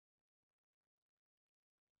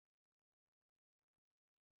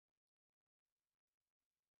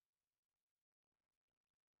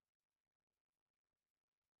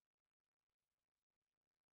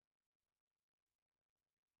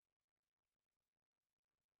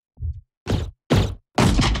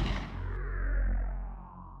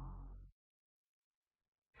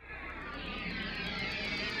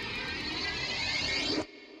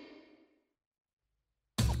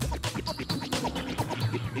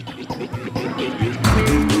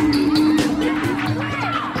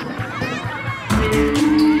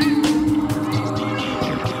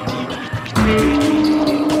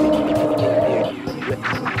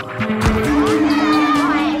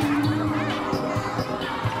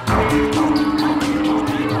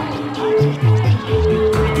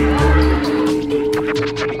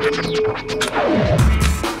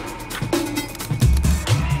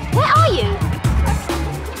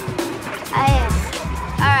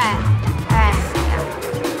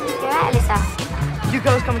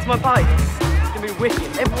my party. It's gonna be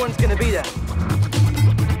wicked. Everyone's gonna be there.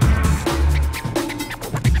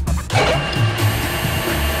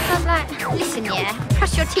 But like, listen, yeah.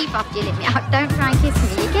 Brush your teeth after you lick me up. Don't try and kiss me.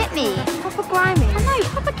 You get me? Proper grimy. I know,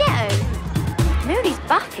 proper ghetto. Moody's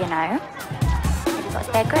buff, you know. Have you got a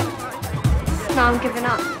spare grip? No, I'm giving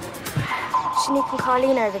up. Shanique and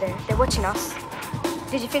Carlene over there. They're watching us.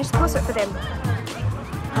 Did you finish the coursework for them?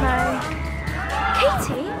 No.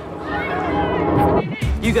 Katie?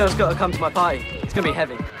 You girls gotta come to my party. It's gonna be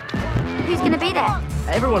heavy. Who's gonna be there?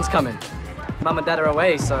 Everyone's coming. Mum and Dad are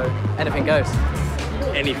away, so anything goes.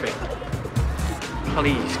 Anything.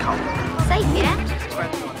 Please come. Safe, yeah?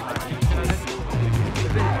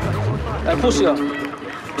 Pussy up.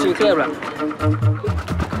 Sinclair, right?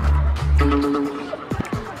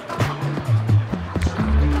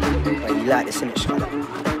 Well, you like this, innit, Charlotte?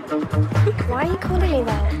 Why are you calling me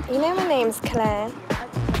that? You know my name's Claire.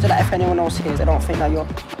 So that if anyone else hears, they don't think that you're,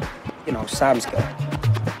 you know, Sam's girl.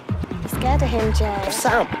 I'm scared of him, Jay.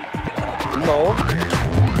 Sam? No.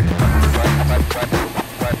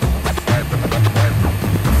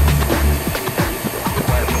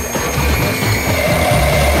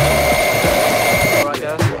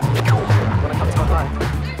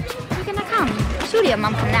 Surely your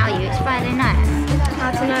mum can allow you. It's Friday night.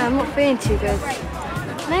 I don't know, I'm not feeling too good.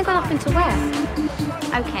 I ain't got nothing to wear.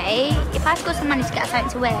 Okay, if I score some money to get us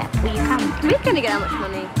something to wear, will you come? We're gonna get that much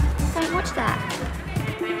money. Don't watch that.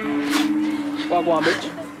 Well, go on, bitch.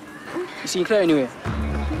 You seen Claire anywhere?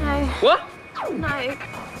 No. What? No.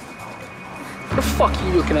 What the fuck are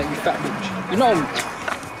you looking at, you fat bitch? You know me.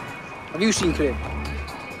 Have you seen Claire?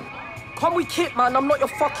 Come with Kit, man. I'm not your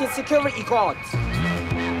fucking security guard.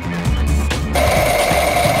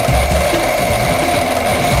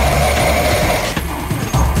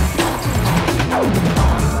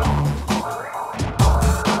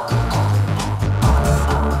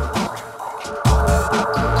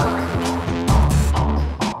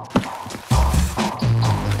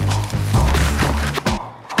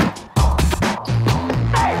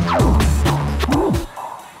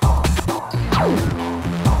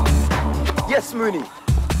 Yes, Mooney.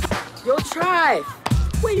 Yo, try.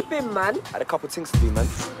 Where you been, man? Had a couple things to do, man.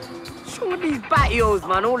 Sure, these battios,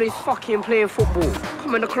 man, all this fucking playing football.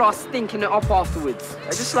 Coming across, stinking it up afterwards. I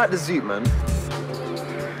just like the zoot, man.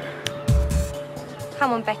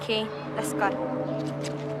 Come on, Becky. Let's go.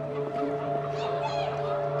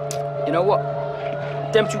 You know what?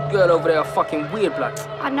 Them two girls over there are fucking weird, blood.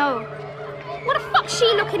 I know. What the fuck's she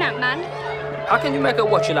looking at, man? How can you make her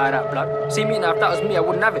watch you like that, blood? See me now, if that was me, I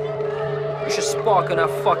wouldn't have it. You should spark in her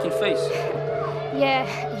fucking face. Yeah,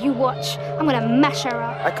 you watch. I'm gonna mash her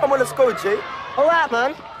up. Hey, come on, let's go, Jay. All right,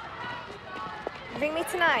 man. Bring me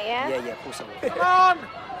tonight, yeah? Yeah, of course I will. Come on!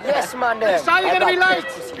 Yes, man, there. So you're gonna be late?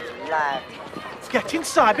 Live. Let's get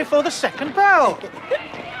inside before the second bell.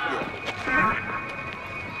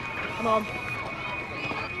 Come on.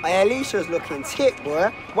 Hey, Alicia's looking tick,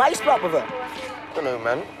 boy. Why you split up with her? I don't know,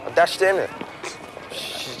 man. I dashed in it.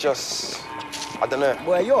 She's just... I don't know.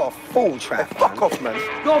 Boy, you're a fool, Trav. Hey, fuck off, man.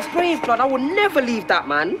 You're brave, blood. I will never leave that,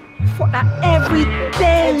 man. Fuck that every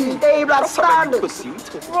day. Every day, blood. Standard. Rub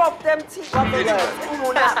them teeth. Rub them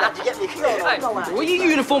all that, blood. You get me? Hey, what you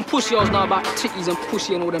uniform pussy-os know about titties and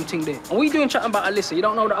pussy and all them thing there? And what you doing chatting about Alyssa? You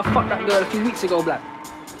don't know that I fucked that girl a few weeks ago, blood.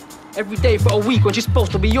 Every day for a week when she's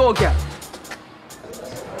supposed to be your girl.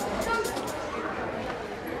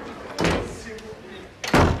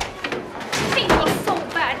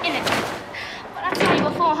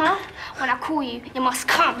 When I call you, you must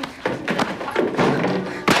come.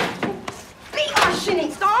 Beat our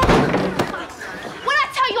shinny, stop! What did I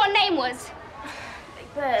tell you your name was? Big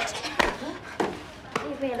Bird.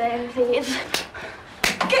 Leave me alone, please.